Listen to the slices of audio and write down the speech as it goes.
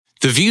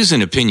The views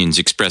and opinions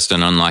expressed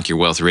on Unlock Your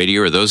Wealth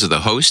Radio are those of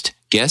the host,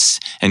 guests,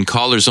 and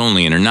callers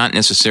only and are not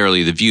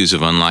necessarily the views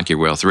of Unlock Your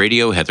Wealth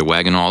Radio, Heather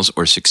Wagenhals,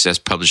 or Success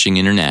Publishing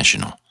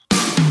International.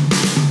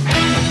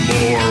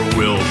 More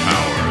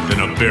willpower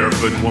than a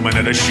barefoot woman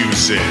at a shoe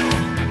sale.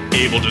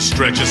 Able to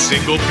stretch a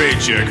single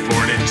paycheck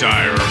for an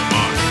entire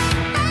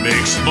month.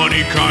 Makes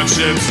money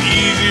concepts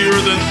easier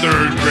than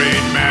third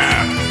grade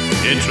math.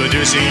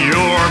 Introducing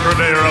your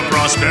purveyor of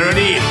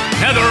prosperity,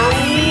 Heather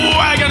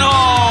Wagenhals.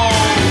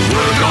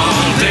 Work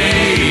all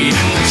day,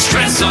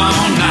 stress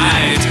all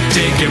night.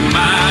 Take your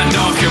mind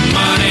off your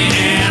money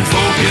and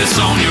focus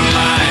on your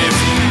life.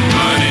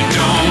 Money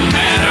don't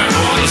matter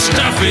or the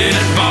stuff it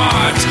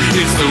bought.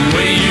 It's the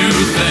way you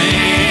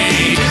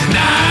think,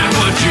 not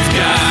what you've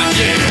got,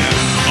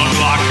 yeah.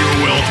 Unlock Your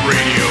Wealth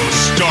Radio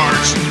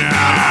starts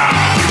now.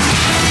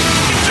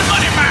 Get your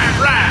money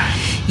mind right.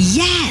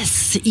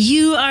 Yes,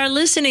 you are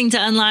listening to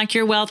Unlock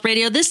Your Wealth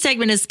Radio. This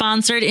segment is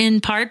sponsored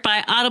in part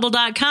by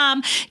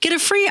Audible.com. Get a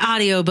free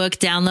audiobook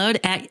download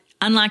at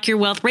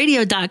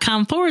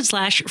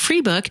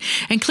unlockyourwealthradio.com/free book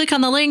and click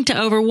on the link to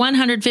over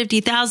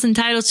 150,000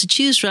 titles to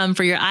choose from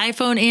for your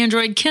iPhone,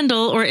 Android,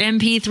 Kindle, or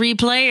MP3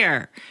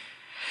 player.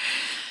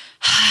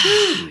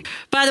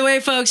 By the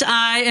way, folks,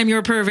 I am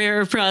your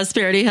purveyor of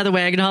prosperity, Heather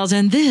Wagenhals,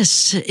 and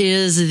this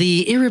is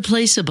the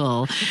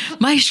irreplaceable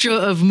maestro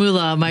of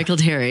moolah, Michael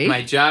Terry.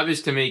 My job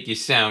is to make you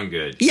sound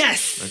good.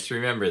 Yes. Let's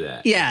remember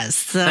that.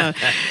 Yes.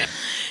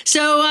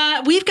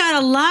 So we've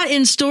got a lot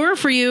in store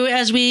for you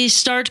as we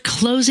start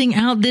closing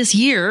out this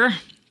year.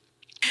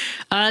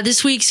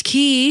 This week's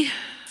key,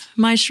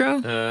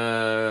 maestro?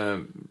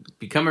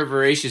 Become a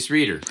voracious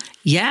reader.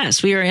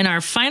 Yes, we are in our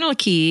final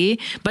key,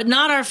 but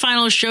not our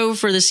final show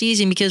for the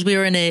season because we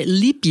are in a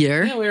leap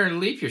year. Yeah, we're in a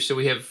leap year, so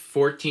we have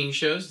 14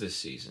 shows this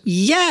season.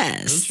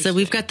 Yes, so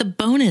we've got the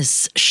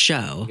bonus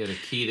show. We got a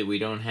key that we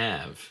don't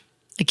have.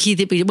 A key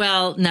that we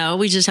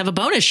just have a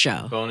bonus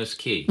show. Bonus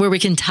key. Where we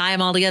can tie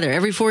them all together.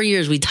 Every 4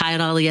 years, we tie it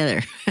all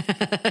together.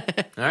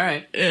 All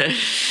right.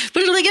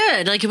 But it'll be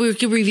good. Like, we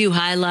can review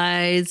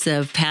highlights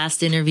of past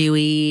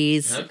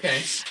interviewees.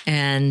 Okay.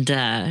 And,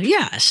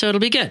 so it'll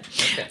be good.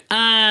 Okay.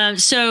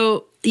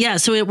 So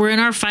we're in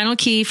our final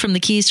key from the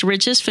Keys to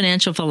Riches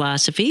Financial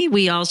Philosophy.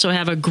 We also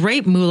have a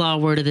great moolah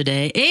word of the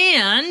day.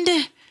 And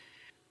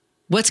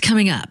what's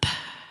coming up?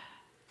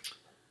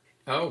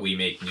 Oh, we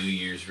make New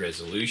Year's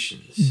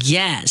resolutions.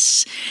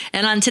 Yes.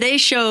 And on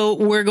today's show,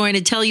 we're going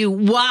to tell you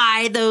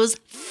why those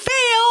fail.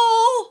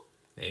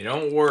 They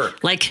don't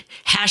work. Like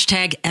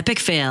hashtag epic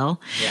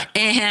fail. Yeah.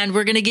 And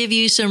we're going to give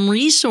you some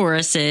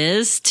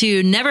resources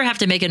to never have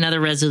to make another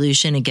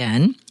resolution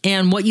again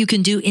and what you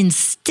can do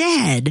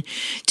instead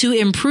to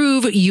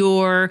improve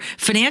your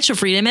financial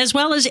freedom as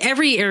well as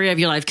every area of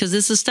your life, because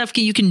this is stuff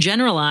you can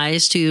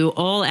generalize to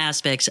all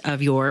aspects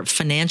of your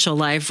financial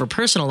life or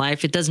personal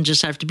life. It doesn't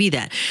just have to be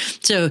that.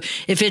 So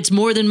if it's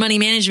more than money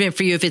management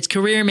for you, if it's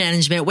career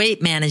management,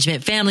 weight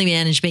management, family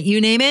management,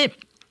 you name it,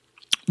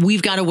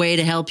 we've got a way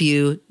to help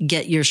you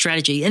get your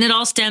strategy. And it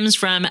all stems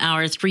from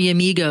our Three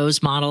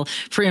Amigos model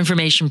for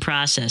information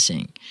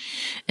processing,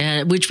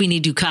 which we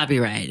need to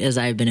copyright, as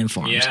I've been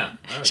informed. Yeah.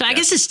 Okay. So I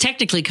guess it's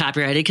technically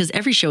copyrighted because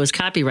every show is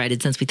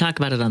copyrighted since we talk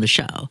about it on the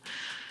show.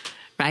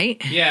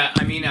 Right? Yeah,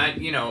 I mean, I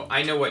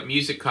know what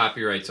music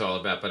copyright's all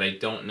about, but I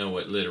don't know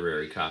what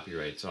literary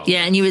copyright's all about.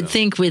 Yeah, and you would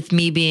think with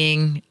me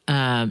being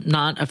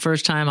not a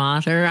first-time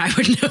author, I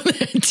would know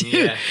that too.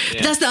 Yeah.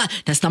 But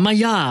that's not my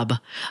job.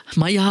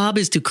 My job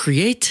is to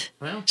create.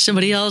 Well,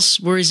 somebody else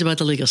worries about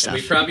the legal stuff.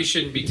 We probably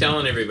shouldn't be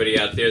telling everybody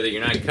out there that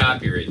you're not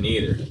copywritten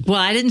either.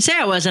 Well, I didn't say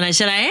I wasn't. I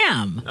said I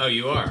am. Oh,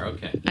 you are?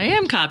 Okay. I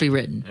am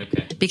copywritten.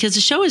 Okay. Because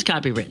the show is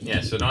copywritten.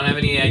 Yeah, so don't have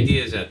any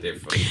ideas out there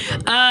for you.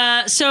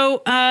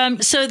 So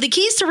the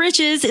Keys to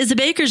Riches is a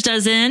baker's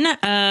dozen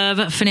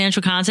of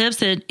financial concepts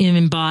that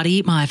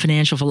embody my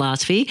financial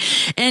philosophy,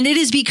 and it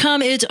has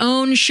become its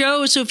own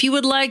show. So if you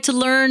would like to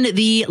learn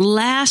the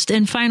last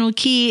and final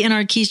key in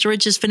our Keys to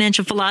Riches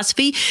financial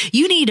philosophy,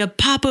 you need to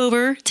pop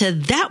over to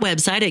that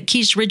website at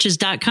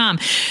keystoriches.com.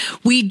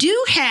 We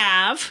do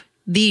have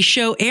the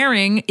show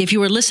airing. If you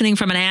were listening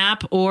from an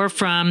app or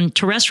from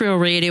terrestrial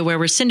radio where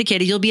we're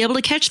syndicated, you'll be able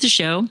to catch the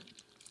show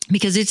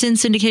because it's in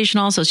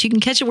syndication also. So you can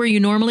catch it where you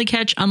normally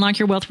catch Unlock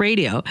Your Wealth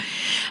Radio.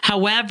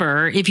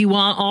 However, if you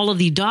want all of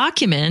the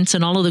documents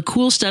and all of the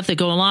cool stuff that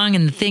go along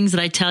and the things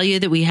that I tell you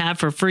that we have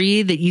for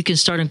free that you can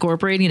start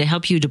incorporating to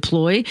help you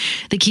deploy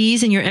the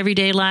keys in your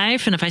everyday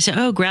life. And if I say,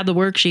 oh, grab the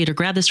worksheet or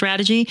grab the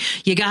strategy,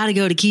 you got to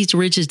go to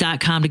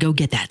keystoriches.com to go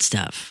get that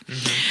stuff.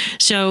 Mm-hmm.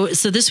 So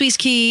this week's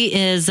key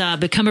is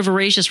become a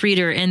voracious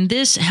reader. And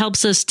this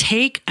helps us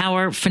take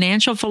our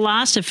financial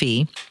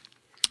philosophy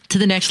to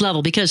the next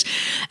level, because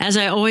as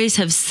I always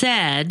have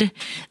said,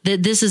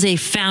 that this is a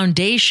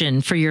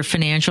foundation for your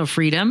financial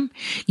freedom.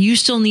 You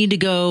still need to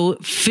go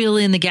fill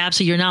in the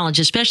gaps of your knowledge,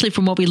 especially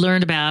from what we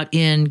learned about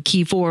in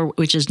Key 4,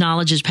 which is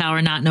knowledge is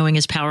power, not knowing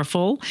is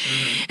powerful.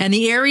 Mm-hmm. And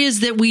the areas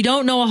that we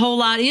don't know a whole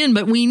lot in,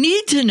 but we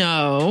need to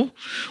know,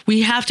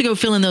 we have to go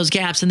fill in those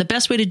gaps. And the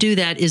best way to do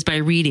that is by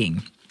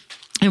reading.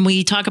 And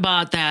we talk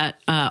about that,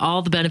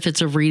 all the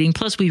benefits of reading.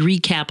 Plus, we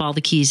recap all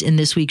the keys in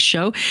this week's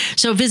show.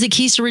 So visit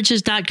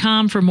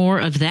keystoriches.com for more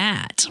of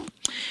that.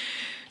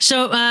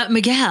 So,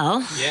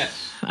 Miguel.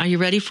 Yes. Are you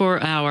ready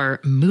for our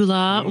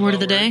moolah word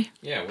of the day?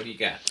 Yeah, what do you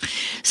got?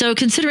 So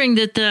considering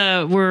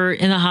that we're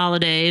in the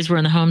holidays, we're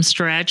in the home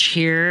stretch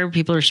here,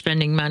 people are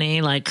spending money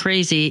like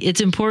crazy,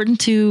 it's important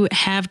to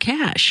have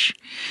cash,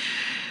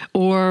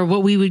 or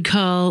what we would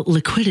call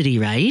liquidity,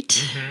 right?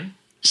 Mm-hmm.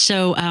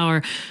 So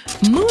our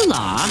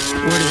moolah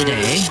word of the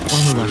day,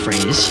 or moolah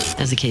phrase,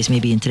 as the case may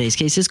be in today's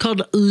case, is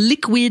called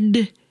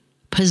liquid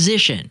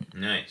position.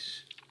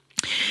 Nice.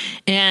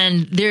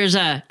 And there's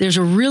a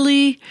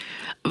really...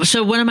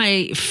 So one of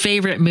my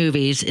favorite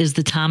movies is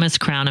the Thomas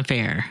Crown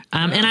Affair.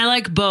 And I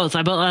like both.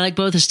 I like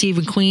both the Steve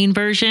McQueen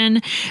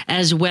version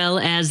as well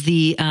as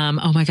the,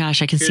 oh my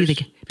gosh, I can see the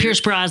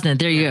Pierce Brosnan.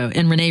 There you go.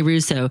 And Rene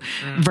Russo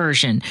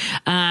version.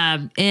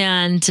 When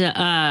in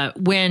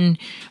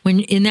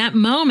that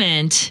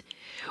moment,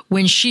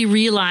 when she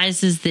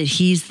realizes that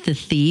he's the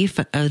thief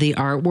of the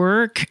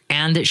artwork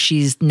and that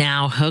she's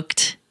now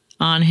hooked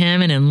on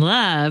him and in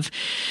love,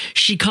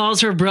 she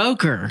calls her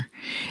broker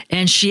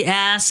and she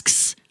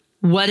asks,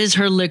 what is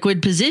her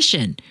liquid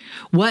position?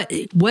 What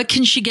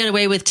can she get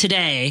away with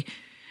today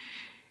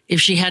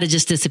if she had to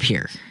just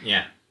disappear?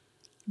 Yeah.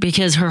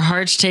 Because her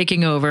heart's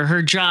taking over.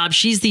 Her job,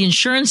 she's the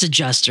insurance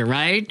adjuster,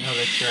 right? Oh,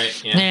 that's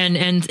right. Yeah.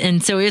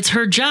 And so it's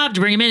her job to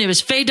bring him in. It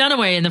was Faye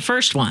Dunaway in the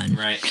first one.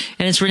 Right.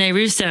 And it's Rene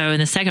Russo in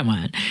the second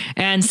one.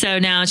 And so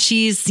now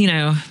she's,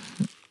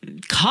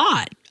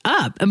 caught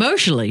up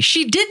emotionally.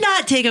 She did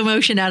not take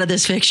emotion out of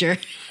this picture.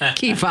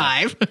 Key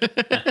 5.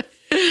 But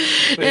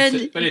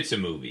it's a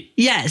movie.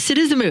 Yes, it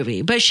is a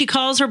movie. But she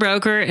calls her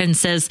broker and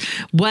says,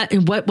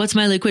 what's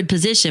my liquid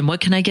position? What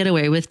can I get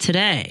away with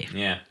today?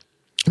 Yeah.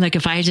 Like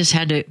if I just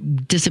had to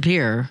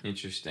disappear,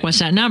 interesting. What's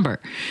that number?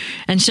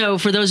 And so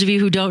for those of you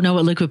who don't know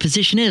what liquid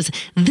position is,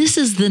 this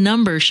is the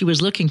number she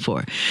was looking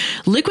for.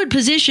 Liquid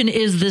position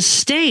is the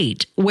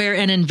state where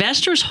an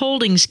investor's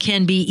holdings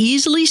can be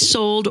easily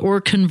sold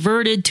or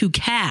converted to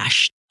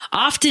cash.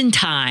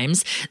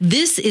 Oftentimes,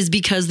 this is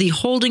because the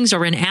holdings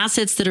are in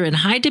assets that are in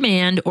high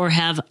demand or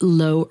have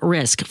low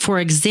risk. For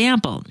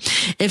example,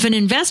 if an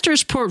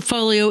investor's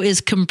portfolio is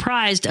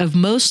comprised of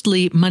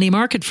mostly money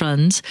market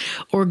funds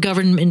or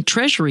government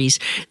treasuries,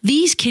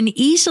 these can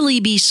easily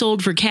be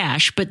sold for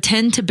cash, but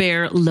tend to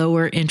bear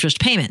lower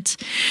interest payments.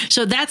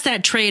 So that's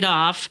that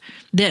trade-off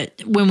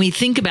that when we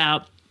think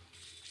about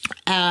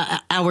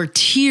our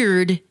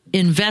tiered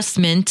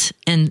investment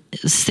and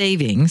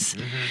savings,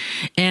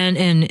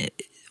 and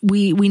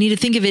we need to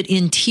think of it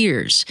in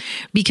tiers,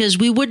 because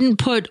we wouldn't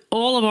put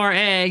all of our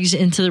eggs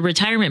into the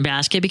retirement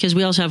basket because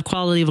we also have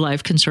quality of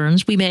life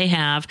concerns. We may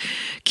have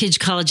kids'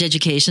 college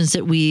educations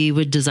that we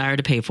would desire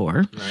to pay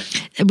for.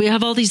 Right. And we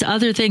have all these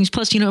other things,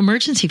 plus,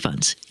 emergency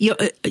funds.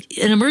 An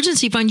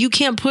emergency fund, you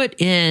can't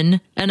put in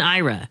an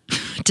IRA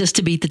just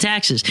to beat the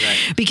taxes.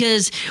 Right.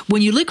 Because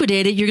when you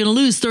liquidate it, you're going to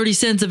lose 30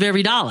 cents of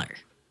every dollar.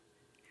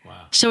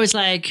 So it's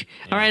like,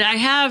 all right, I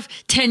have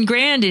 10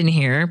 grand in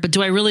here, but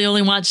do I really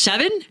only want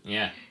 7?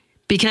 Yeah.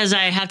 Because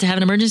I have to have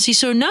an emergency?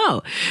 So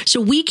no.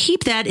 So we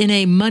keep that in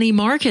a money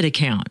market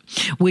account,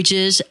 which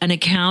is an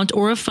account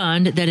or a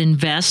fund that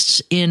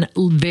invests in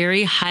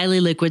very highly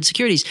liquid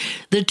securities.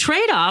 The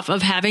trade-off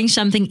of having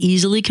something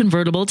easily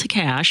convertible to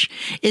cash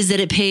is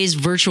that it pays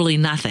virtually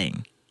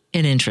nothing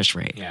in interest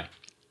rate. Yeah.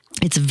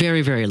 It's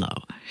very, very low.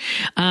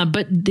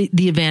 But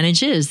the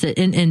advantage is that,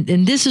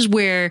 and this is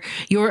where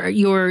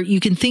you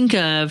can think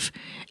of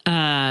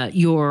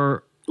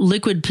your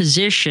liquid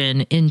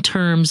position in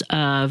terms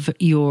of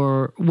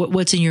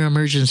what's in your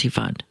emergency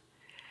fund,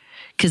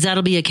 because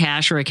that'll be a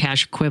cash or a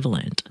cash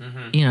equivalent,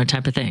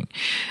 type of thing.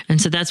 And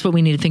so that's what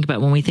we need to think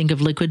about when we think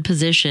of liquid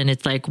position.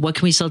 It's like, what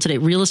can we sell today?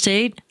 Real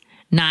estate,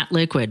 not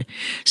liquid.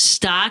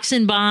 Stocks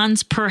and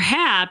bonds,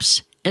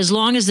 perhaps, as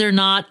long as they're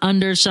not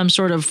under some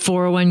sort of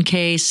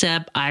 401k,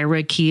 SEP,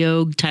 IRA,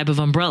 KEOG type of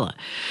umbrella,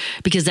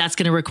 because that's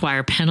going to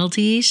require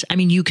penalties. I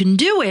mean, you can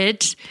do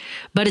it,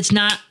 but it's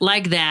not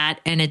like that,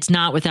 and it's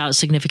not without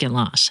significant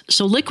loss.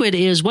 So liquid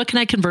is, what can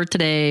I convert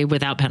today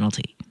without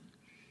penalty?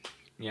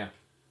 Yeah.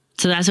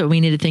 So that's what we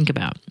need to think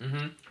about.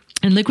 Mm-hmm.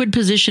 And liquid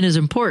position is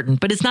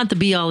important, but it's not the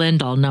be-all,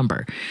 end-all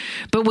number.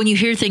 But when you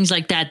hear things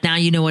like that, now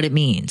you know what it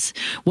means.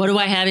 What do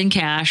I have in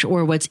cash,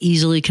 or what's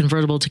easily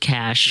convertible to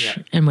cash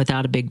and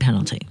without a big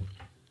penalty?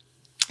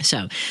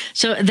 So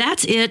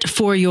that's it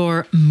for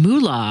your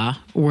moolah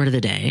word of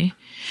the day.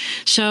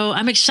 So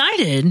I'm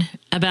excited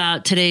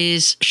about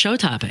today's show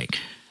topic.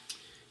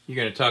 You're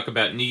going to talk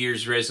about New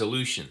Year's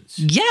resolutions.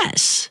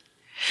 Yes.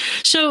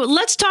 So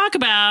let's talk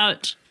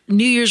about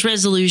New Year's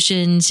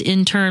resolutions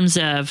in terms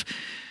of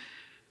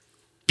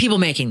people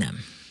making them.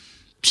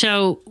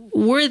 So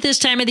we're at this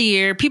time of the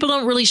year. People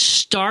don't really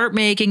start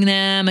making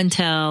them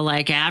until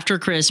like after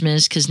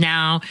Christmas, because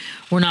now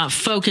we're not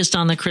focused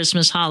on the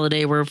Christmas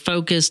holiday. We're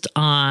focused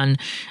on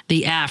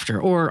the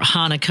after, or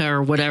Hanukkah,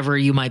 or whatever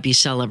you might be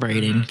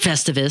celebrating,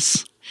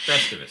 Festivus.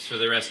 Festivus for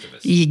the rest of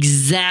us.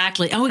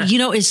 Exactly. Oh,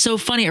 it's so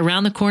funny.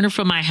 Around the corner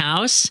from my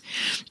house,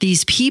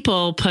 these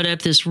people put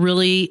up this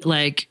really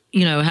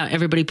how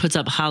everybody puts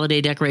up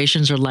holiday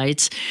decorations or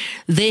lights.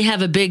 They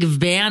have a big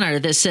banner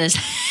that says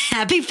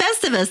Happy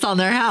Festivus on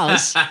their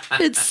house.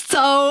 It's so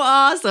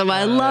awesome.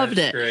 I loved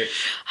it. Great.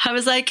 I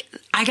was like,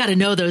 I got to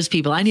know those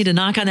people. I need to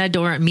knock on that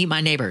door and meet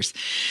my neighbors.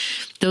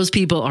 Those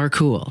people are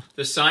cool.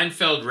 The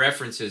Seinfeld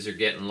references are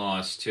getting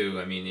lost too.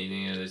 I mean,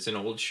 it's an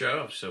old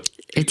show, so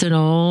it's an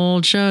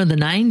old show in the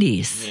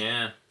 90s.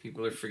 Yeah,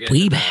 people are forgetting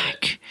Way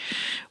back.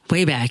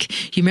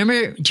 Do you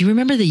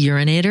remember the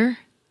urinator?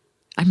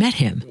 I met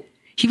him.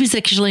 He was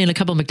actually in a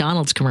couple of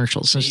McDonald's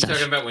commercials and stuff. Are you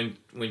talking about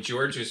when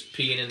George was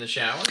peeing in the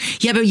shower?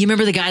 Yeah, but you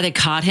remember the guy that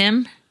caught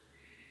him?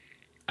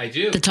 I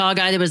do. The tall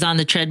guy that was on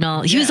the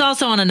treadmill. He was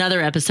also on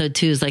another episode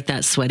too. Is like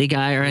that sweaty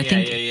guy, or I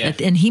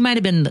think, and he might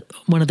have been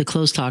one of the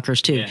close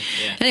talkers too. Yeah.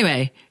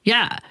 Anyway,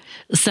 yeah.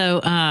 So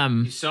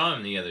you saw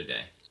him the other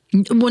day.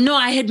 Well, no,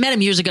 I had met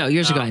him years ago.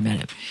 I met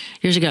him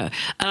years ago.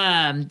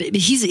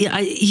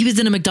 He was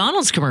in a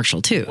McDonald's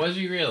commercial too. Was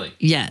he really?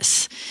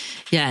 Yes.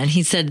 Yeah, and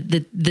he said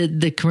that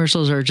the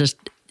commercials are just,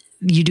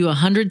 you do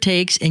 100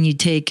 takes and you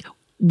take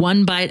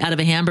one bite out of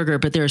a hamburger,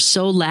 but they're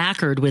so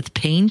lacquered with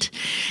paint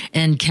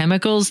and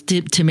chemicals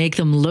to make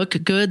them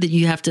look good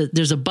that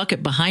there's a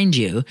bucket behind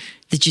you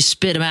that you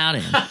spit them out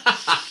in.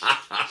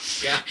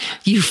 Yeah.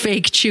 You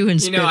fake chew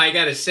and spit. I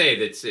got to say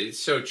that it's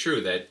so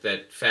true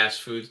that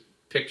fast food,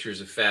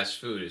 pictures of fast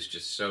food is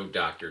just so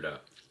doctored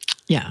up.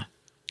 Yeah.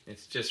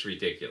 It's just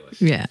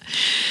ridiculous. Yeah.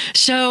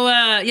 So,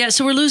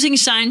 so we're losing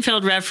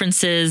Seinfeld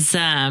references,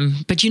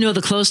 but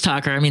the close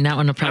talker, I mean, that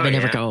one will probably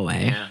never go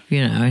away.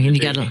 Yeah. And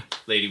you got to...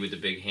 Lady with the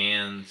big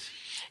hands.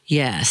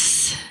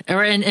 Yes.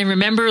 And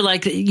remember,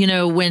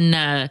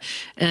 when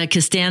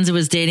Costanza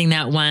was dating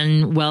that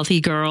one wealthy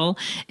girl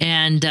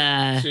and...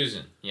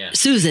 Susan, yeah.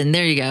 Susan,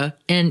 there you go.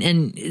 And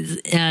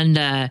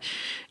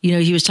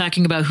he was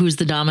talking about who's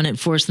the dominant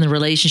force in the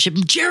relationship.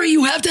 Jerry,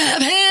 you have to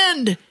have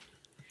hand.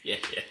 Yeah.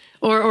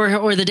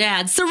 Or the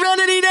dad,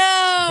 Serenity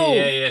now.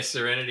 Yeah,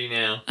 Serenity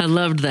now. I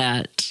loved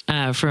that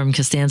from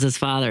Costanza's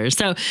father.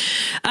 So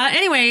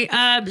anyway,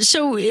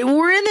 so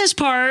we're in this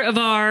part of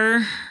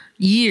our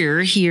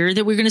year here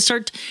that we're going to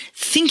start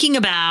thinking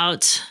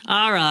about,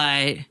 all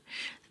right,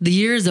 the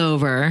year's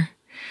over.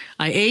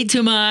 I ate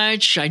too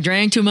much. I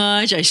drank too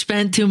much. I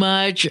spent too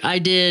much. I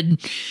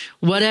did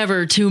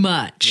whatever too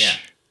much. Yeah.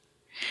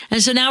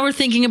 And so now we're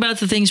thinking about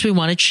the things we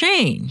want to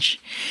change.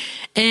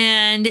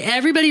 And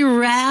everybody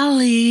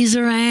rallies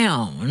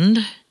around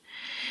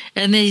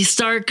and they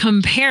start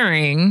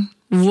comparing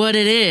what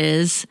it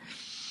is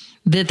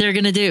that they're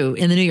going to do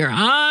in the new year.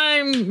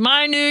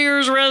 My New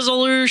Year's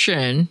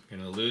resolution.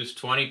 Going to lose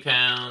 20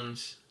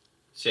 pounds,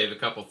 save a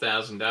couple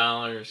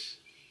 $1,000.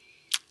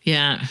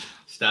 Yeah.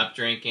 Stop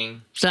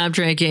drinking. Stop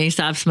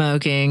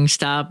smoking,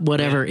 stop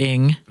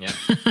whatever-ing. Yeah.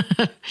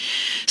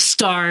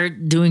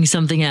 Start doing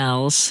something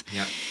else.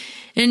 Yeah.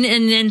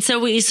 And so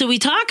we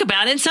talk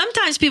about it, and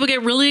sometimes people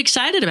get really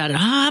excited about it. Oh,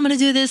 I'm going to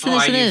do this and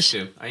this and this.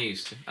 I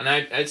used to. And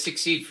I'd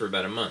succeed for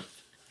about a month.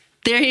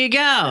 There you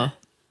go.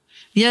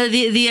 Yeah,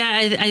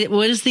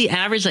 what is the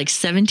average,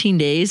 17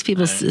 days?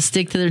 People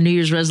stick to their New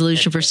Year's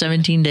resolution for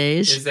 17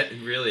 days. Is that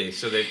really?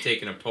 So they've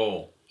taken a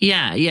poll.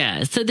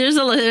 Yeah. So there's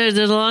a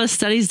lot of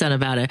studies done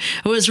about it.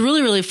 What's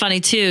really, really funny,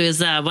 too, is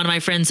one of my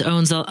friends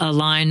owns a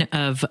line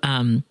of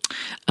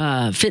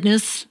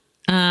fitness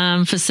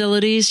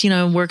facilities,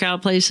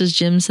 workout places,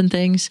 gyms and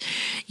things,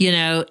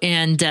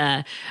 and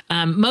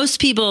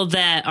most people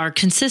that are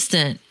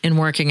consistent in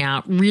working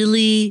out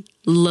really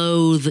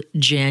loathe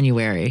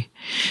January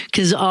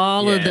because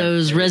all of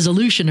those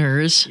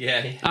resolutioners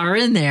are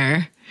in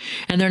there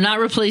and they're not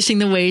replacing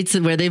the weights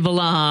where they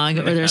belong,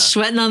 or they're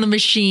sweating on the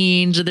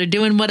machines, or they're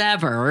doing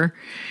whatever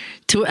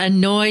to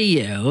annoy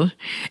you.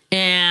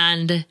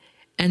 And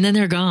then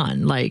they're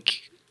gone.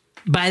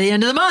 By the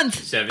end of the month.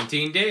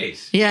 17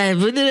 days. Yeah,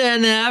 with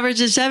an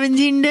average of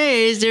 17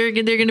 days, they're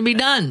going to be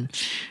done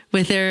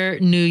with their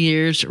New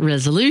Year's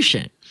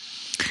resolution.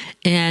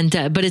 And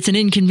but it's an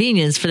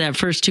inconvenience for that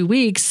first 2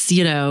 weeks,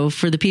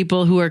 for the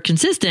people who are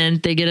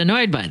consistent, they get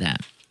annoyed by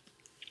that.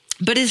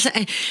 But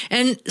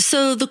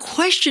so the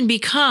question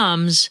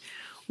becomes,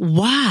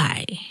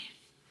 why?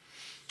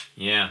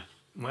 Yeah.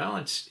 Well,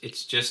 it's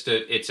just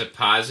it's a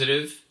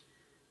positive,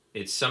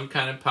 it's some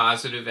kind of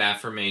positive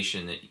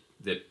affirmation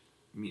that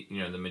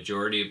the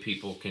majority of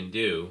people can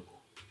do,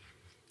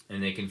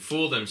 and they can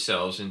fool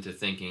themselves into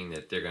thinking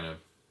that they're going to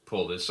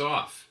pull this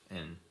off.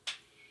 And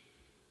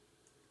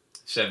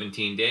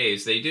 17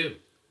 days they do,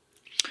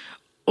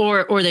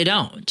 or they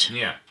don't.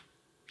 Yeah.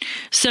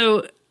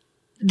 So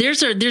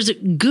there's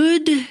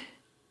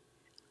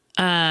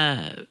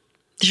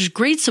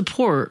great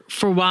support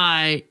for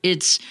why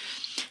it's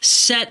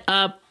set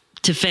up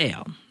to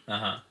fail.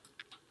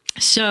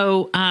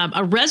 So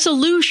a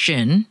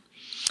resolution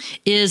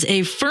is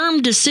a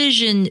firm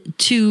decision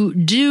to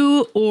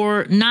do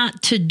or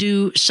not to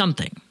do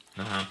something.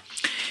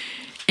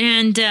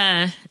 And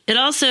it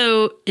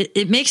also,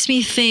 it makes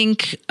me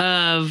think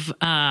of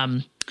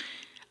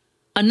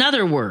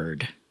another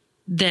word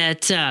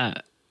that an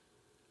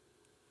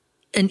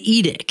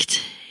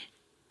edict.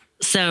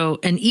 So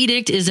an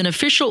edict is an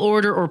official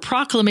order or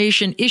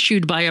proclamation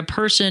issued by a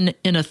person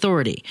in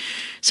authority.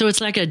 So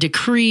it's like a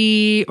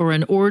decree or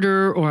an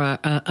order or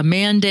a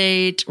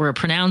mandate or a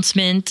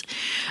pronouncement,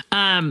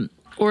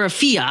 or a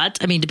fiat.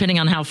 I mean, depending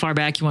on how far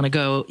back you want to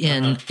go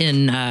in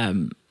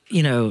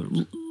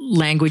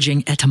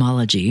languaging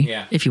etymology,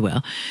 if you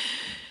will.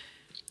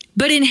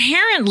 But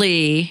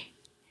inherently,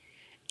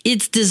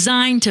 it's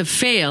designed to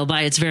fail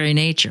by its very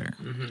nature.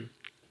 Mm-hmm.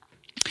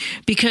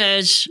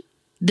 Because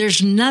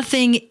there's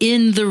nothing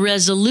in the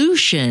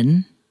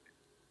resolution,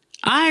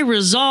 I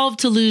resolve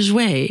to lose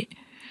weight.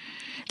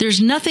 There's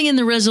nothing in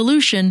the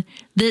resolution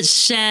that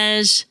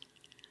says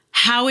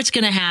how it's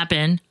going to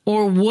happen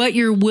or what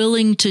you're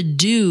willing to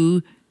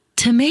do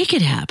to make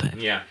it happen.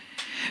 Yeah.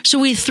 So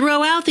we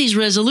throw out these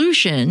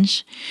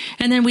resolutions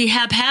and then we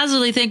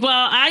haphazardly think,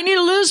 well, I need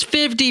to lose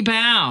 50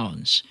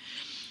 pounds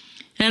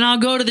and I'll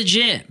go to the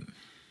gym.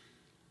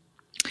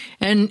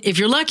 And if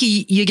you're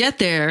lucky, you get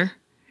there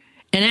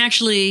and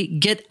actually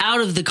get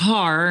out of the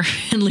car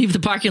and leave the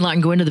parking lot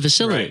and go into the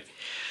facility. Right.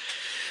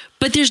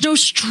 But there's no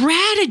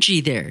strategy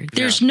there.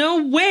 There's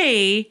no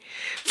way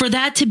for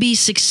that to be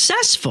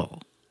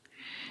successful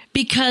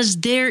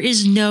because there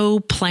is no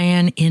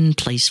plan in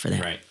place for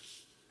that. Right.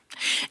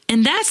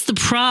 And that's the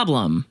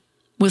problem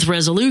with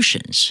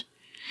resolutions.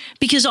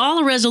 Because all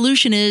a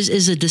resolution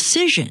is a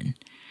decision.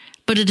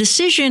 But a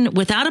decision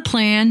without a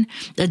plan,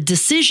 a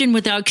decision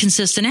without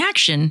consistent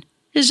action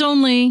is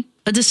only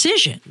a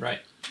decision. Right.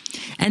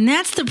 And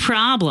that's the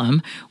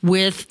problem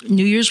with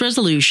New Year's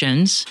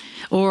resolutions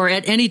or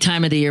at any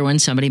time of the year when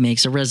somebody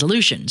makes a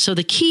resolution. So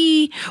the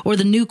key or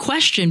the new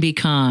question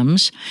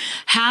becomes,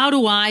 how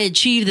do I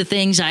achieve the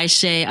things I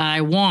say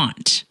I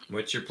want?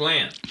 What's your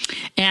plan?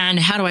 And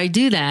how do I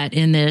do that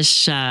in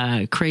this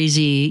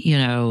crazy,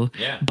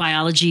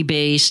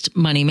 biology-based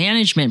money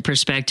management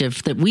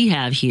perspective that we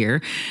have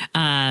here?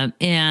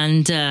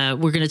 And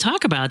we're going to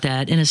talk about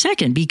that in a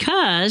second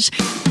because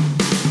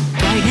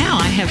right now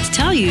I have to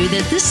tell you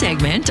that this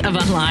segment of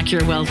Unlock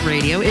Your Wealth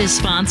Radio is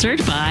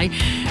sponsored by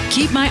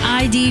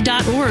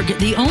KeepMyID.org,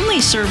 the only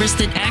service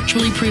that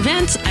actually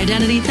prevents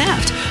identity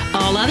theft.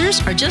 All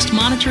others are just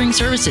monitoring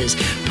services.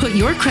 Put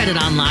your credit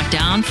on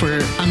lockdown for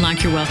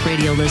Unlock Your Wealth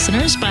Radio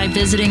listeners by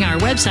visiting our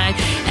website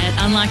at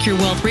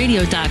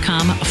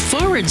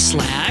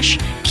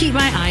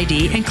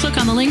unlockyourwealthradio.com/KeepMyID and click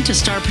on the link to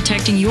start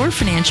protecting your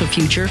financial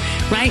future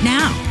right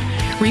now.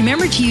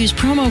 Remember to use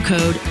promo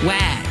code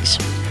WAGS.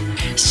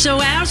 So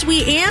as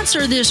we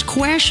answer this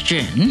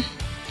question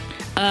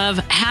of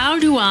how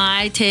do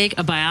I take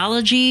a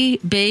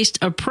biology-based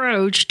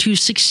approach to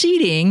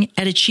succeeding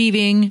at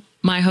achieving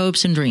my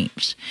hopes and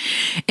dreams.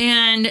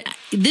 And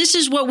this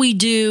is what we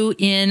do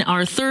in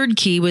our third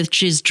key,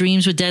 which is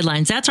dreams with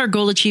deadlines. That's our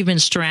goal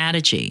achievement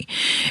strategy.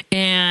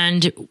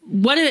 And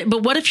what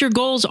if your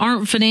goals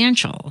aren't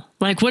financial?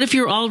 Like, what if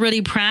you're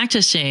already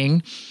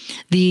practicing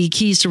the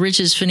Keys to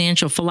Riches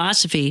financial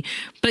philosophy,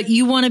 but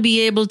you want to be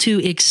able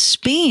to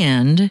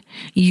expand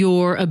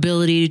your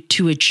ability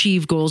to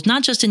achieve goals,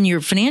 not just in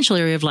your financial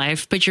area of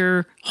life, but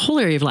your whole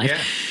area of life?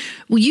 Yeah.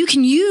 Well, you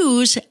can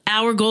use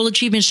our goal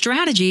achievement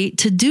strategy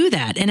to do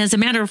that. And as a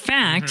matter of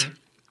fact,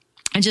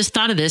 I just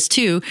thought of this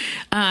too.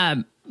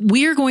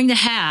 We are going to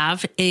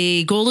have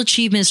a goal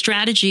achievement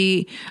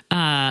strategy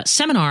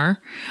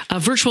seminar, a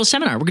virtual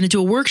seminar. We're going to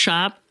do a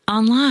workshop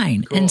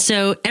online. Cool. And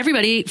so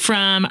everybody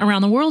from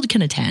around the world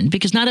can attend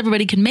because not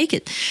everybody can make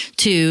it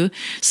to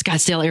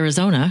Scottsdale,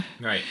 Arizona,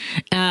 right,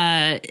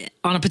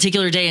 on a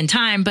particular day and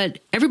time, but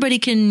everybody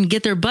can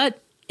get their butt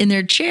in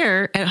their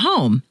chair at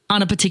home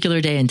on a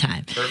particular day and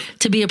time.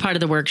 Perfect. To be a part of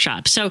the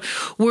workshop. So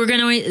we're going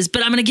to,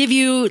 but I'm going to give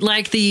you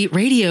like the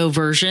radio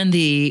version,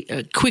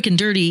 the quick and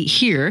dirty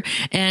here.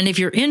 And if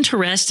you're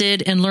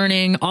interested in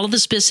learning all of the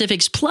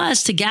specifics,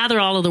 plus to gather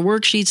all of the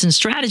worksheets and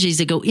strategies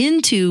that go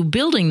into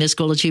building this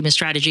goal achievement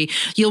strategy,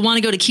 you'll want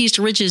to go to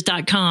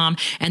keystoriches.com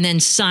and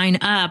then sign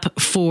up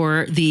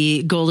for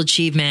the goal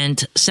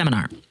achievement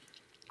seminar.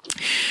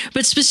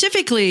 But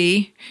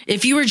specifically,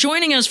 if you are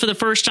joining us for the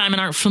first time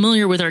and aren't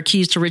familiar with our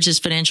Keys to Riches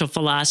financial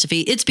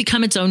philosophy, it's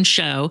become its own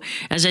show,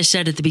 as I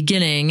said at the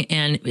beginning,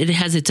 and it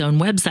has its own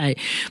website.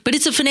 But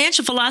it's a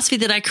financial philosophy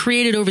that I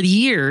created over the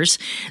years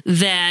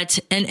that,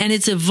 and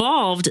it's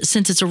evolved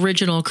since its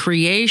original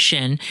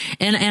creation.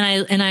 And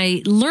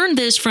I learned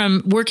this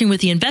from working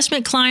with the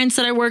investment clients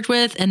that I worked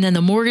with, and then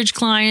the mortgage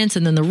clients,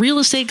 and then the real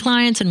estate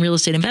clients and real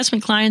estate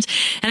investment clients.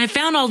 And I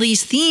found all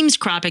these themes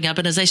cropping up.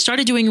 And as I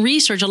started doing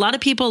research, a lot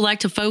of people like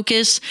to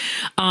focus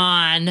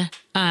on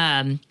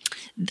the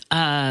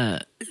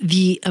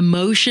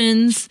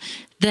emotions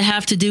that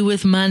have to do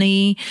with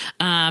money,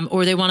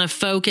 or they want to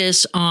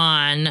focus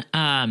on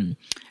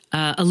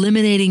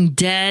eliminating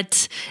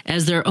debt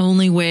as their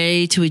only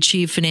way to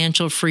achieve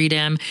financial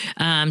freedom.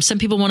 Some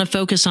people want to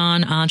focus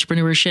on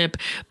entrepreneurship,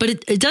 but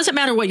it doesn't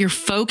matter what your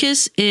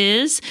focus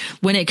is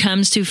when it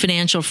comes to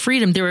financial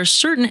freedom. There are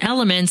certain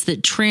elements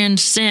that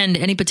transcend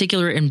any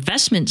particular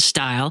investment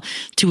style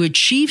to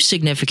achieve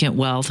significant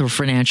wealth or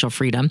financial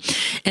freedom.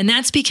 And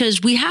that's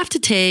because we have to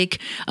take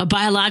a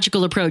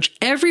biological approach.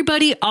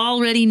 Everybody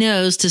already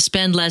knows to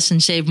spend less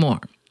and save more.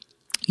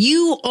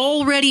 You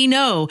already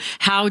know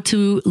how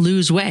to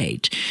lose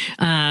weight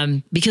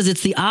because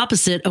it's the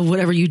opposite of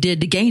whatever you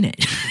did to gain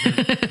it.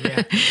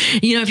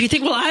 Yeah. If you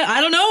think, well, I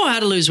don't know how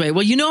to lose weight.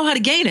 Well, you know how to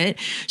gain it.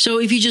 So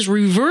if you just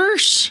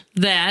reverse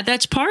that,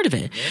 that's part of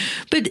it.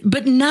 Yeah.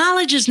 But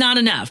knowledge is not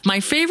enough. My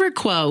favorite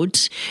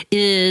quote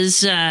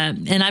is,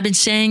 and I've been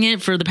saying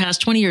it for the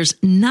past 20 years,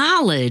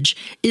 knowledge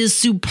is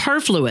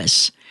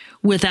superfluous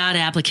without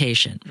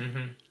application.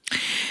 Mm-hmm.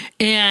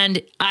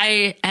 And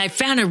I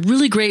found a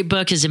really great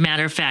book, as a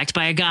matter of fact,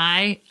 by a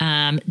guy,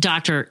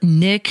 Dr.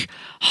 Nick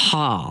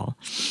Hall.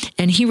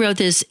 And he wrote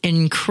this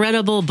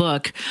incredible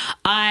book.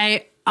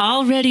 I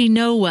already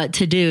know what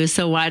to do,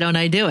 so why don't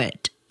I do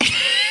it?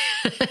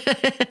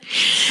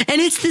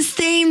 And it's the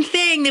same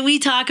thing that we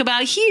talk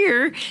about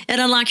here at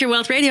Unlock Your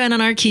Wealth Radio and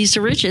on our Keys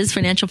to Riches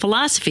financial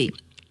philosophy.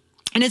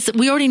 And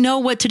we already know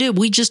what to do.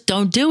 We just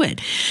don't do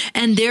it.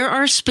 And there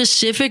are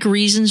specific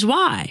reasons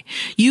why.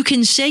 You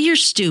can say you're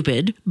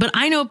stupid, but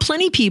I know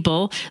plenty of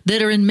people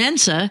that are in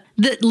Mensa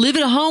that live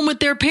at home with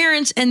their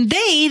parents, and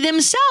they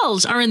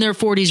themselves are in their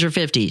 40s or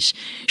 50s,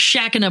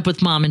 shacking up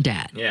with mom and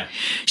dad. Yeah.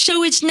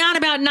 So it's not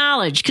about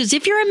knowledge, because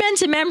if you're a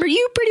Mensa member,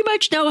 you pretty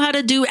much know how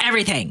to do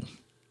everything.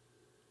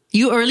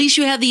 Or at least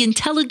you have the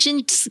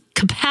intelligence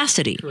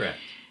capacity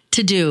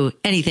to do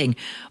anything,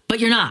 but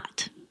you're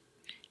not.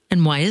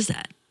 And why is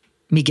that?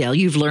 Miguel,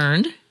 you've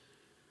learned.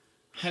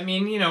 I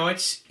mean,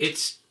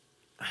 it's.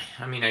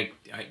 I mean, I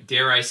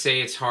dare I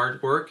say it's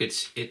hard work.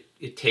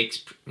 It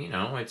takes.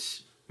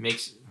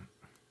 Makes.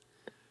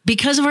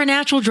 Because of our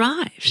natural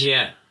drives.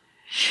 Yeah.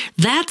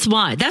 That's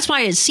why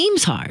it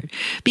seems hard,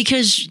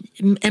 because,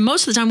 and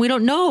most of the time we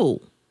don't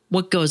know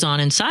what goes on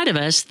inside of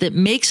us that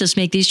makes us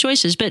make these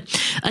choices. But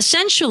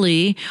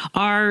essentially,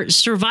 our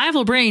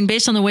survival brain,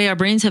 based on the way our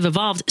brains have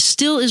evolved,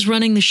 still is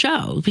running the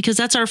show, because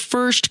that's our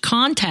first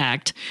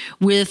contact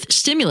with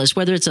stimulus,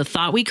 whether it's a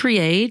thought we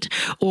create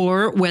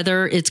or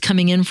whether it's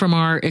coming in from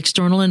our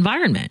external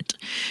environment.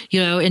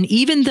 And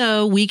even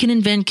though we can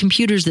invent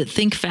computers that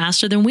think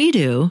faster than we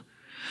do,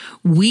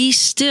 we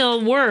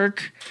still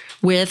work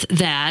with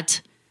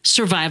that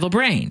survival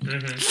brain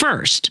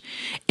first.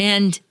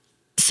 And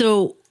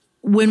so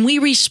when we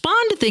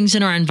respond to things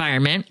in our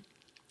environment,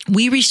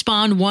 we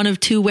respond one of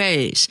two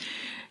ways: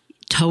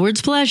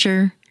 towards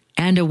pleasure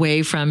and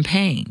away from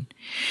pain.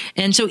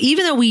 And so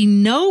even though we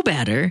know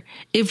better,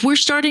 if we're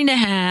starting to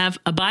have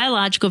a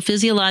biological,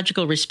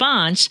 physiological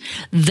response,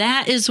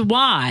 that is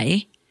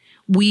why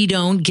we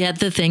don't get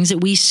the things that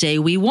we say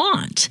we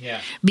want.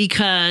 Yeah.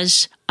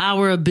 Because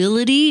our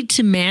ability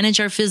to manage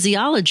our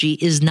physiology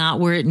is not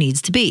where it needs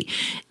to be.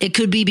 It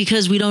could be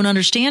because we don't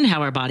understand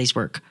how our bodies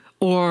work.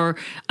 Or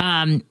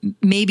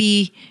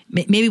maybe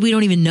we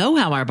don't even know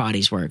how our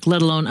bodies work,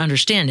 let alone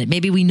understand it.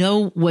 Maybe we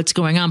know what's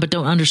going on, but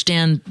don't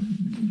understand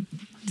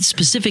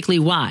specifically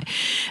why.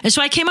 And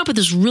so I came up with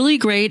this really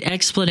great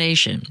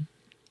explanation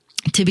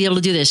to be able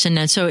to do this.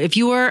 And so if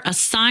you are a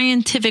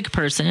scientific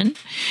person,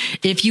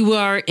 if you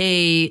are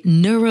a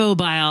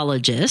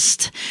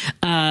neurobiologist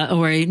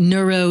or a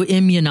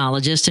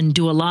neuroimmunologist and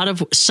do a lot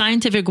of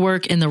scientific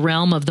work in the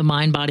realm of the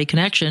mind-body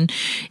connection,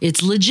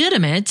 it's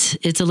legitimate.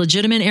 It's a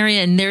legitimate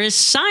area, and there is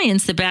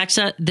science that backs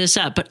this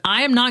up. But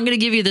I am not going to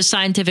give you the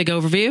scientific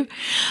overview.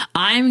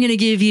 I'm going to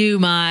give you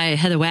my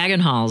Heather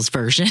Wagenhals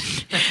version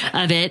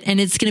of it, and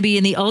it's going to be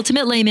in the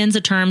ultimate layman's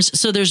of terms,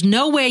 so there's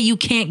no way you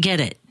can't get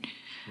it.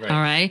 Right.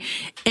 All right.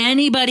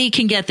 Anybody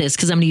can get this,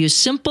 because I'm going to use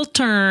simple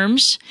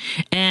terms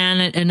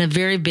and a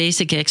very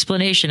basic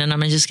explanation. And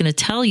I'm just going to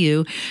tell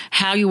you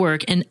how you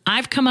work. And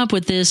I've come up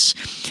with this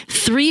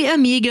 3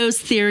 amigos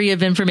theory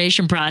of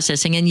information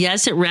processing. And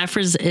yes, it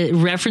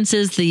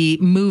references the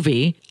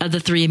movie of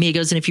the 3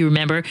 amigos. And if you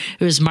remember,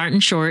 it was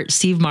Martin Short,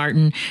 Steve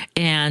Martin,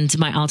 and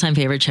my all-time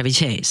favorite, Chevy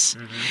Chase.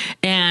 Mm-hmm.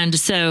 And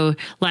so,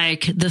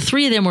 like, the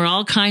 3 of them were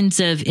all kinds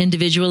of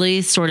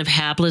individually sort of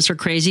hapless or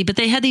crazy, but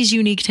they had these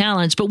unique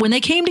talents. But when they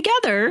came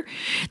together,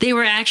 they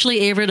were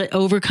actually able to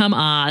overcome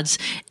odds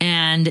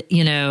and,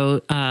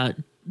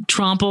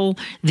 trample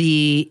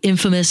the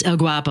infamous El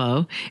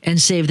Guapo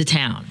and save the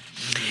town.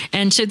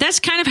 And so that's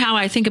kind of how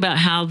I think about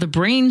how the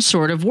brain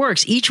sort of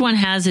works. Each one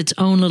has its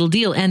own little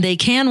deal, and they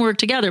can work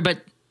together,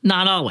 but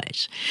Not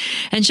always.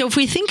 And so if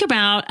we think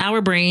about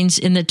our brains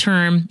in the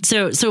term,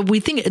 so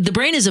we think the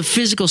brain is a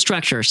physical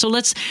structure. So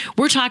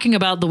we're talking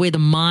about the way the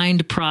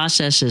mind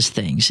processes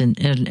things.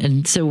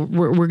 And so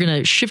we're going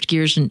to shift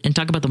gears and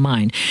talk about the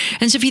mind.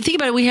 And so if you think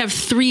about it, we have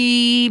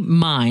three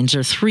minds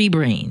or three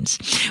brains.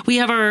 We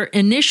have our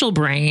initial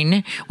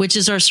brain, which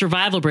is our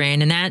survival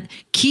brain, and that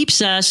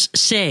keeps us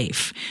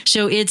safe.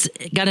 So it's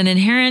got an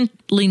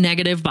inherently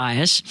negative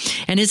bias.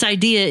 And its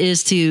idea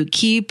is to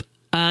keep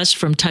us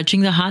from touching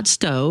the hot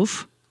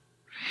stove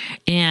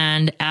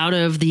and out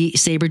of the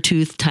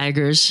saber-toothed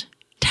tiger's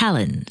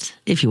talons,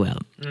 if you will.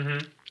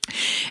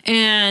 Mm-hmm.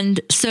 And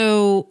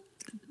so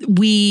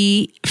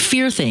we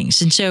fear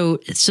things. And so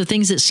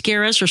things that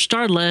scare us or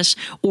startle us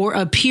or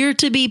appear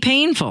to be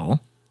painful,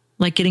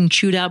 like getting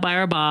chewed out by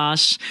our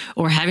boss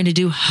or having to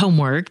do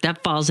homework,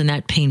 that falls in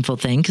that painful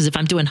thing. Because if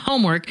I'm doing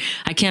homework,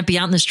 I can't be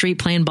out in the street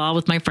playing ball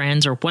with my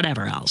friends or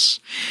whatever else.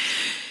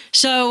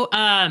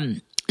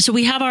 So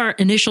we have our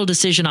initial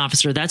decision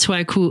officer. That's who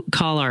I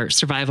call our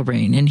survival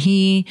brain. And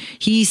he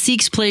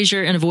seeks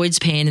pleasure and avoids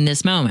pain in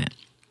this moment.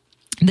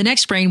 The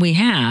next brain we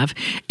have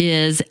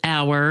is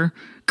our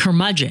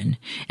curmudgeon,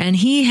 and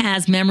he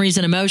has memories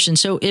and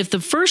emotions. So if the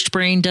first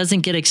brain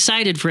doesn't get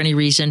excited for any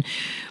reason,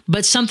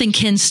 but something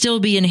can still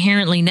be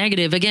inherently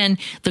negative, again,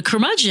 the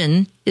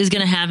curmudgeon is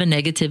going to have a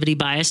negativity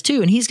bias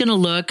too, and he's going to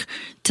look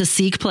to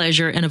seek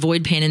pleasure and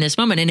avoid pain in this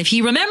moment. And if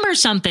he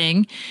remembers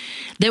something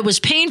that was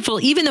painful,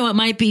 even though it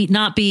might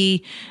not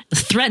be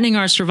threatening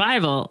our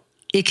survival,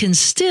 it can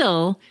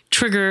still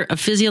trigger a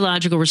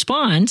physiological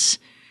response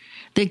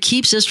that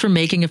keeps us from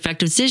making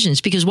effective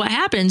decisions. Because what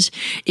happens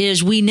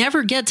is we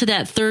never get to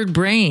that third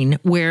brain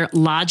where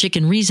logic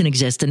and reason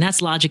exist, and that's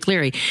Logic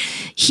Larry.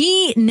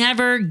 He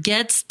never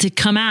gets to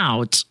come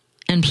out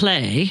and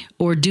play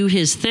or do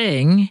his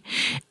thing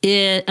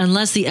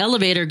unless the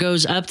elevator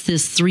goes up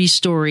this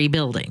 3-story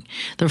building.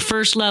 The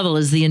first level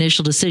is the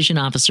initial decision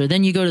officer.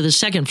 Then you go to the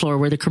second floor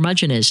where the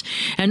curmudgeon is.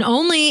 And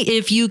only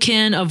if you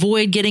can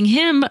avoid getting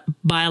him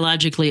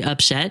biologically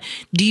upset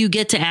do you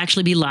get to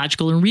actually be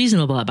logical and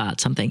reasonable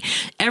about something.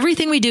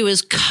 Everything we do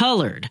is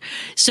colored.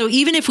 So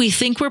even if we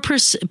think we're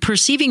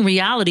perceiving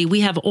reality,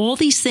 we have all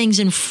these things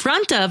in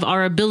front of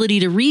our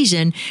ability to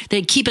reason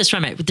that keep us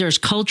from it. There's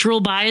cultural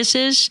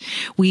biases.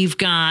 We've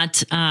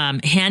got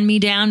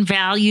hand-me-down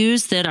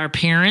values that our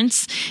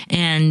parents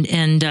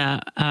and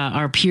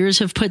our peers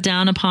have put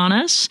down upon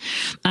us.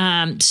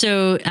 And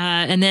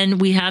then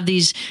we have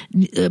these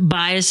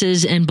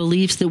biases and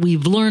beliefs that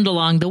we've learned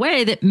along the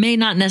way that may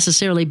not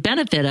necessarily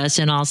benefit us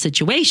in all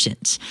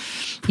situations.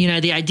 You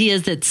know, the idea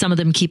is that some of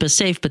them keep us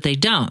safe, but they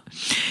don't.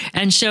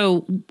 And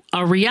so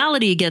our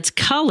reality gets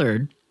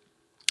colored.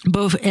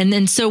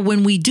 So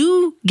when we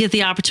do get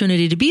the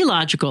opportunity to be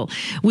logical,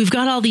 we've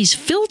got all these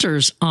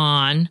filters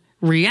on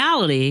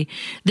reality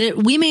that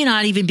we may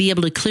not even be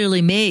able to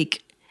clearly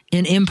make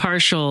an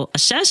impartial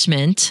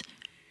assessment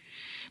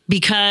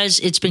because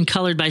it's been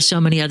colored by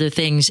so many other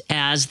things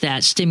as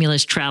that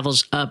stimulus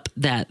travels up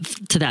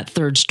to that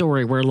third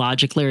story where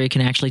Logic Larry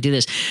can actually do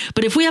this.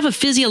 But if we have a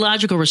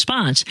physiological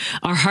response,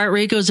 our heart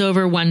rate goes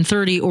over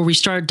 130 or we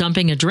start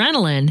dumping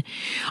adrenaline,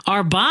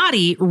 our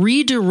body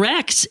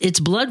redirects its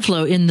blood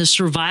flow in the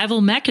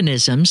survival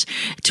mechanisms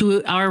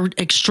to our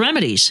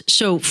extremities.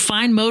 So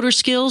fine motor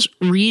skills,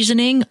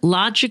 reasoning,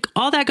 logic,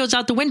 all that goes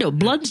out the window.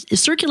 Blood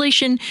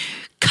circulation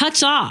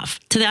cuts off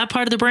to that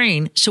part of the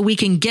brain so we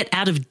can get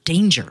out of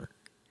danger.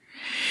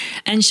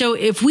 And so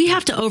if we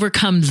have to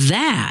overcome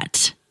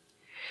that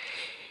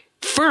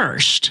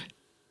first,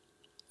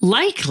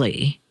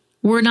 likely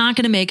we're not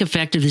going to make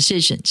effective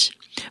decisions.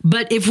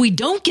 But if we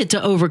don't get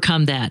to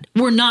overcome that,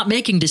 we're not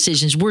making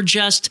decisions. We're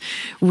just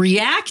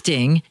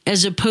reacting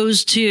as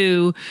opposed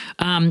to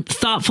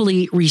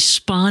thoughtfully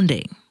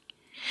responding.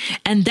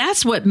 And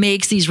that's what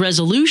makes these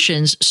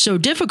resolutions so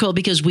difficult,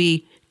 because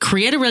we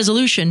create a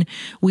resolution,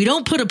 we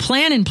don't put a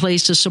plan in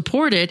place to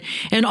support it,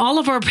 and all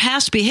of our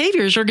past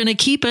behaviors are going to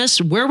keep us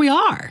where we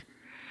are.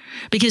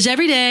 Because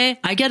every day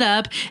I get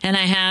up and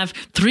I have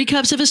 3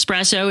 cups of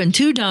espresso and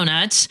 2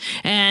 donuts,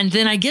 and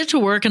then I get to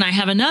work and I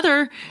have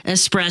another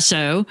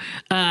espresso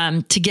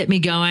to get me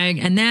going,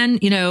 and then,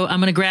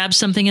 I'm going to grab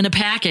something in a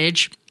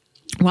package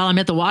while I'm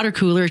at the water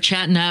cooler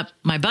chatting up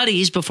my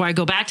buddies before I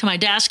go back to my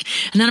desk.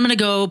 And then I'm going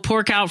to go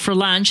pork out for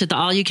lunch at the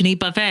all-you-can-eat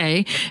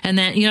buffet. And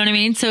then, you know what I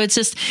mean? So it's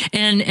just,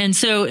 and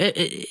so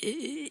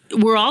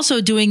we're also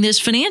doing this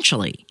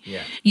financially.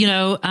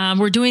 Yeah.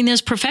 We're doing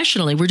this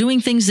professionally. We're doing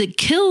things that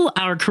kill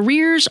our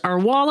careers, our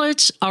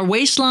wallets, our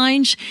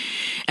waistlines.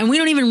 And we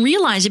don't even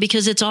realize it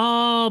because it's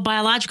all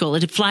biological.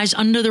 It flies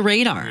under the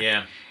radar.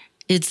 Yeah.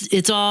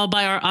 It's all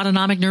by our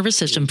autonomic nervous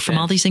system from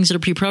all these things that are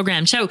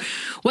pre-programmed. So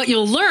what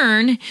you'll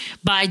learn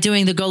by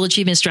doing the Goal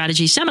Achievement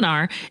Strategy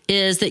Seminar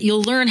is that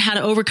you'll learn how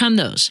to overcome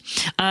those.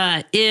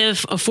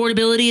 If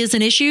affordability is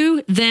an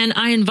issue, then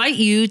I invite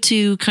you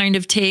to kind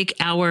of take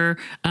our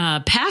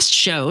past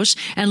shows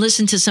and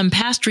listen to some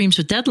past Dreams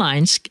with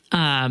Deadlines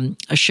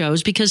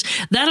shows, because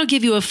that'll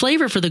give you a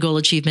flavor for the goal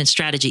achievement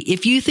strategy.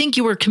 If you think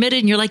you were committed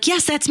and you're like,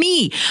 yes, that's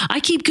me,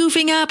 I keep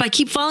goofing up, I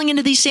keep falling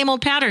into these same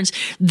old patterns,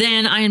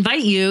 then I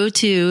invite you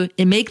to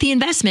make the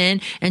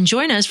investment and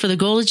join us for the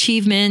Goal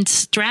Achievement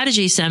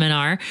Strategy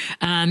Seminar.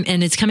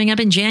 And it's coming up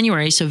in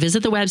January. So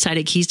visit the website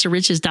at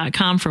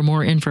keys-to-riches.com for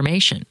more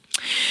information.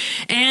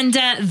 And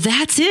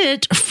that's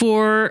it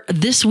for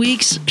this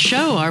week's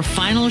show, our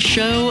final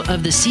show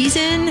of the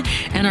season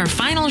and our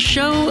final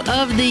show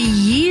of the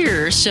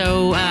year.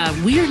 So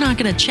we are not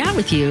going to chat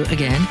with you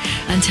again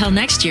until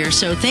next year.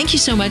 So thank you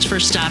so much for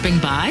stopping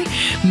by.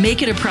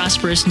 Make it a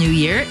prosperous new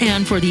year.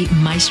 And for the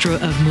maestro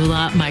of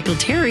moolah, Michael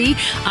Terry,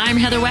 I'm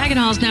Heather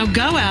Wagenhals. Now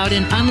go out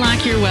and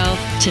unlock your wealth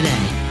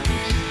today.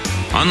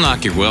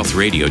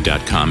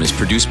 UnlockYourWealthRadio.com is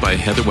produced by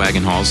Heather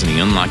Wagenhals and the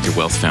Unlock Your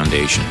Wealth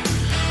Foundation.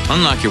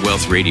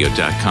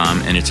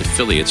 UnlockYourWealthRadio.com and its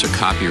affiliates are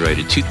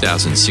copyrighted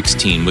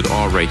 2016 with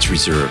all rights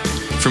reserved.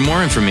 For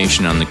more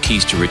information on the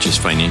Keys to Riches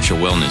Financial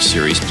Wellness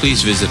Series,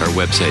 please visit our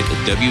website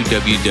at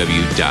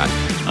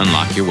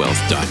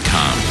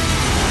www.unlockyourwealth.com.